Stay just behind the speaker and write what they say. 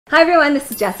Hi everyone, this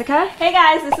is Jessica. Hey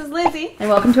guys, this is Lizzie. And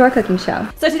welcome to our cooking show.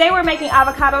 So today we're making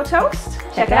avocado toast.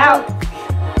 Check it out.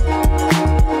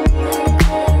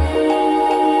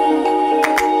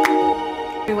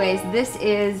 Anyways, this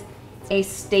is a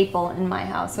staple in my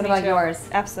house. What about yours?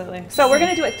 Absolutely. So we're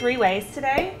gonna do it 3 ways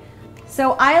today.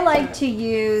 So I like to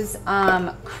use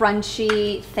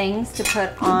crunchy things to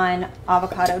put on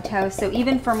avocado toast. So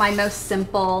even for my most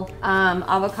simple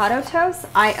avocado toast,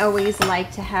 I always like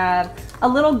to have a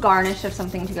little garnish of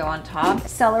something to go on top.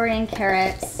 Celery and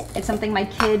carrots, it's something my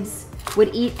kids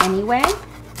would eat anyway.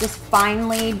 Just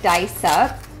finely dice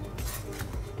up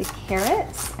the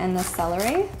carrots and the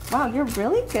celery. Wow, you're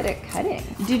really good at cutting.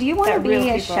 Did you want to be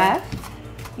a chef?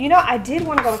 You know, I did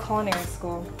want to go to culinary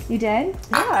school. You did?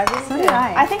 Yeah, I really So did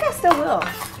I. I think I still will.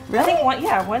 Really? I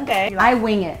think one day. I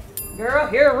wing it. Girl,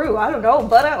 here, I don't know,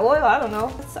 butter, oil, I don't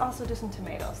know. Let's also do some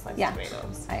tomatoes, like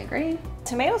tomatoes. I agree.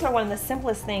 Tomatoes are one of the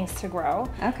simplest things to grow.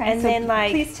 Okay, and so then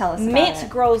like please tell us about mint it.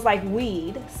 grows like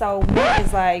weed. So mint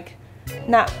is like,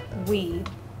 not weed,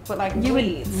 but like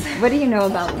weeds. What do you know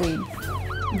about weeds?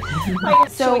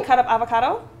 So should we cut up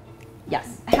avocado?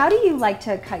 Yes. How do you like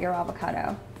to cut your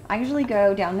avocado? I usually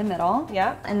go down the middle.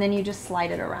 Yeah. And then you just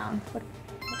slide it around. Look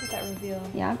at that reveal.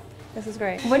 Yeah. This is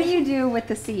great. What do you do with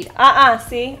the seed?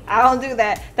 See? I don't do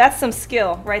that. That's some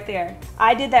skill right there.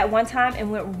 I did that one time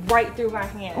and went right through my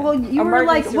hand. Well, you were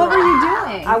like, what were you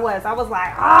doing? I was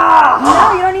like, ah!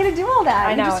 No, you don't need to do all that.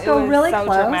 I know, You just go really so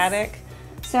close. dramatic.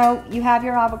 So you have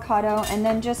your avocado and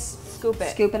then just Scoop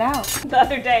it out. The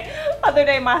other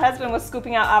day, my husband was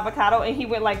scooping out avocado and he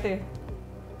went like this.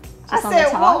 Just I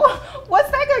said, whoa, what's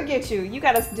that gonna get you? You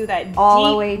gotta do that all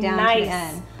deep, the way down nice, to the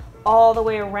end. All the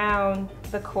way around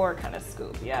the core kind of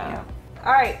scoop, yeah.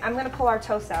 All right, I'm gonna pull our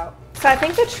toast out. So I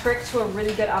think the trick to a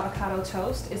really good avocado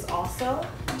toast is also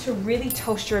to really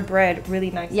toast your bread really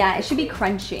nicely. Yeah, it should be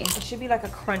crunchy. It should be like a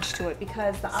crunch to it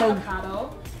because the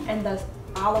avocado and the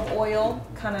olive oil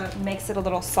kind of makes it a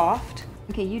little soft.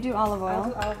 Okay, you do olive oil. I'll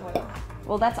do olive oil.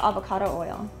 Well, that's avocado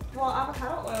oil. Well,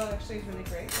 avocado oil actually is really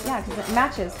great. So yeah, because it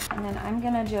matches. And then I'm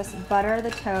gonna just butter the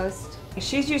toast.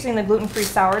 She's using the gluten-free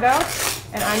sourdough,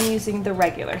 and I'm using the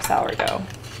regular sourdough.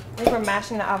 I think we're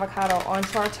mashing the avocado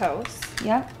onto our toast.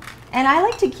 Yep. And I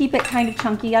like to keep it kind of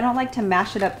chunky. I don't like to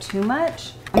mash it up too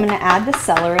much. I'm gonna add the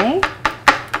celery.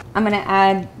 I'm gonna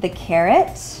add the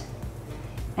carrot,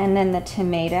 and then the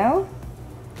tomato.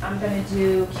 I'm gonna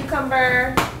do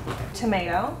cucumber,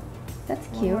 tomato. That's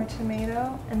One cute. more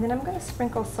tomato, and then I'm gonna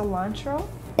sprinkle cilantro.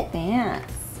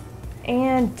 Dance.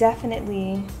 And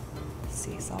definitely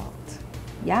sea salt.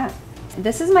 Yeah.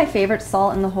 This is my favorite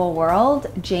salt in the whole world,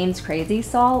 Jane's Crazy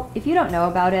salt. If you don't know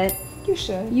about it, You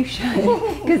should. you should,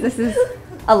 because this is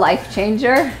a life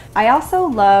changer. I also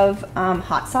love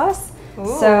hot sauce. Ooh.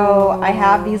 So I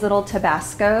have these little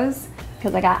Tabascos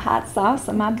because I got hot sauce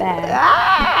in my bag.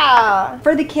 Ah!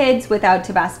 For the kids without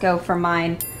Tabasco, for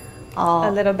mine,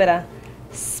 A little bit of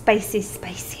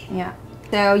spicy. Yeah.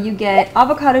 So you get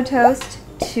avocado toast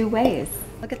 2 ways.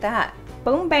 Look at that.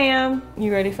 Boom, bam.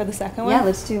 You ready for the second one? Yeah,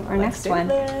 let's do our next one.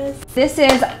 This. This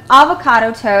is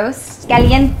avocado toast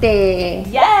caliente.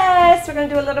 Yes, we're gonna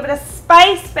do a little bit of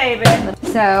spice, baby.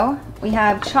 So we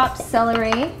have chopped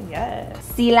celery, Yes.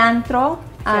 cilantro.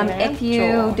 If Cilantro.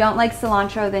 you don't like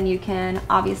cilantro, then you can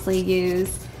obviously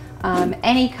use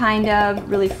any kind of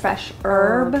really fresh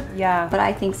herb. Yeah. But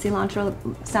I think cilantro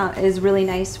is really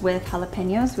nice with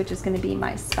jalapenos, which is going to be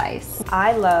my spice.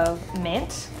 I love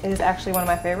mint. It is actually one of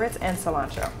my favorites, and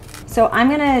cilantro. So I'm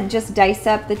going to just dice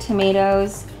up the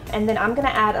tomatoes. And then I'm gonna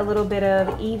add a little bit of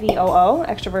EVOO,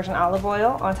 extra virgin olive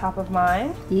oil, on top of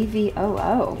mine.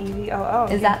 EVOO. EVOO.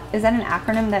 Is that an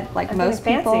acronym that like most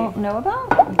people know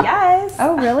about? Yes.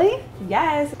 Oh, really?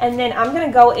 Yes. And then I'm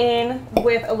gonna go in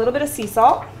with a little bit of sea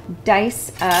salt.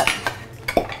 Dice up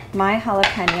my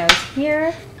jalapenos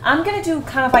here. I'm gonna do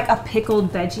kind of like a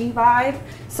pickled veggie vibe.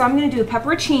 So I'm gonna do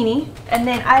pepperoncini, and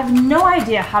then I have no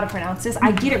idea how to pronounce this.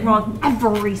 I get it wrong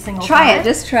every single time. Try it,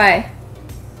 just try.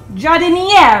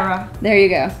 Jardiniera. There you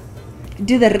go.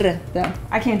 Do the r though.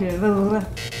 I can't do it.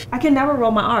 I can never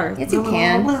roll my R. Yes, you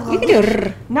can. You can do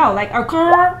r. No, like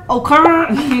okra. I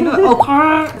can't do it.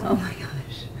 Okra. Oh my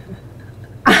gosh.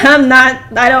 I'm not.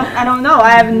 I don't know.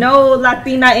 I have no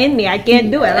Latina in me. I can't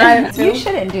do it. You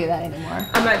shouldn't do that anymore.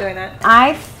 I'm not doing that.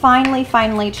 I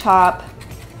finally chop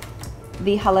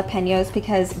the jalapenos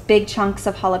because big chunks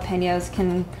of jalapenos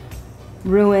can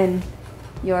ruin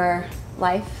your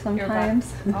life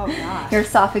sometimes. Oh gosh. Your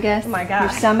esophagus, Oh my your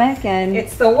gosh. stomach, and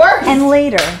It's the worst. and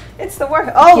later. It's the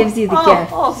worst. Oh, gives you the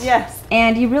gift. Oh, yes.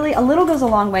 And you really, a little goes a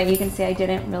long way. You can see I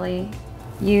didn't really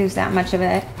use that much of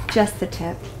it, just the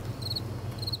tip.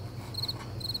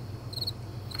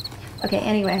 Okay,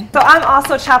 anyway. So I'm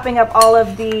also chopping up all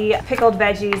of the pickled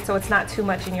veggies so it's not too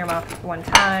much in your mouth at one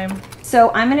time.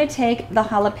 So I'm gonna take the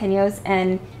jalapenos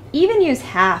and even use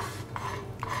half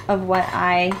of what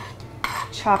I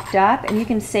chopped up, and you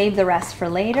can save the rest for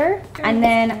later. And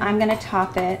then I'm gonna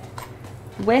top it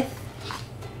with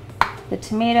the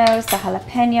tomatoes, the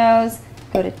jalapenos,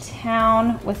 go to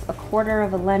town with a quarter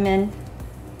of a lemon,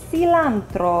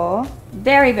 cilantro.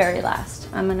 Very, very last,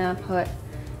 I'm gonna put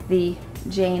the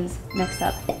Jane's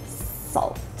mix-up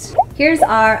salt. Here's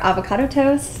our avocado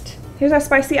toast. Here's our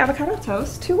spicy avocado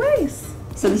toast, 2 ways.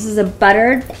 So this is a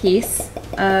buttered piece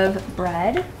of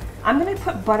bread. I'm gonna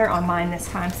put butter on mine this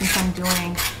time since I'm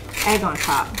doing egg on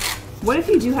top. What if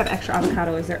you do have extra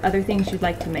avocado? Is there other things you'd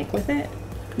like to make with it?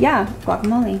 Yeah,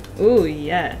 guacamole. Ooh,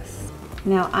 yes.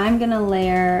 Now I'm gonna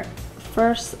layer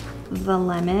first the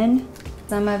lemon,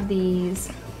 some of these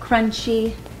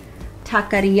crunchy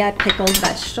taqueria pickled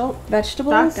vegetables.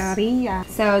 Taqueria.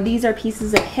 So these are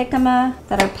pieces of jicama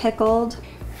that are pickled.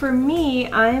 For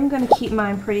me, I am gonna keep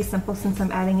mine pretty simple since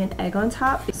I'm adding an egg on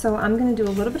top. So I'm gonna do a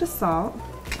little bit of salt.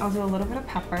 I'll do a little bit of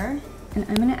pepper. And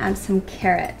I'm gonna add some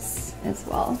carrots as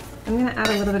well. I'm gonna add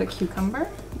a little bit of cucumber.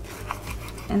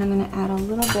 And I'm gonna add a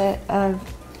little bit of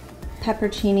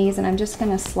pepperoncinis, and I'm just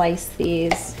gonna slice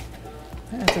these.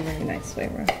 That's a very nice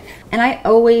flavor. And I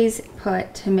always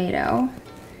put tomato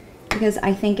because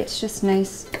I think it's just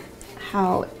nice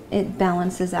how it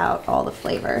balances out all the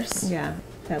flavors. Yeah,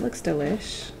 that looks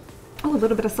delish. Oh, a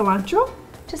little bit of cilantro.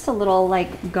 Just a little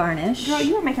like garnish. Girl,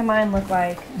 you are making mine look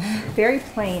like very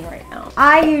plain right now.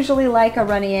 I usually like a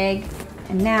runny egg.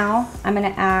 And now I'm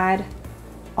gonna add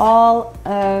all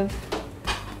of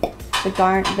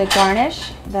the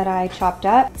garnish that I chopped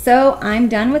up. So I'm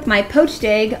done with my poached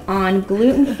egg on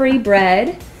gluten-free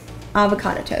bread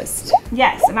avocado toast.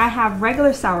 Yes, and I have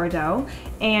regular sourdough,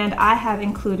 and I have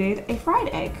included a fried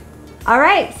egg. All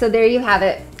right, so there you have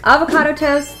it. Avocado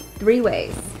toast, 3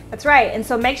 ways. That's right, and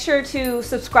so make sure to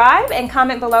subscribe and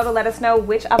comment below to let us know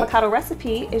which avocado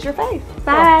recipe is your fave.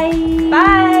 Bye.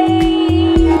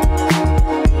 Bye.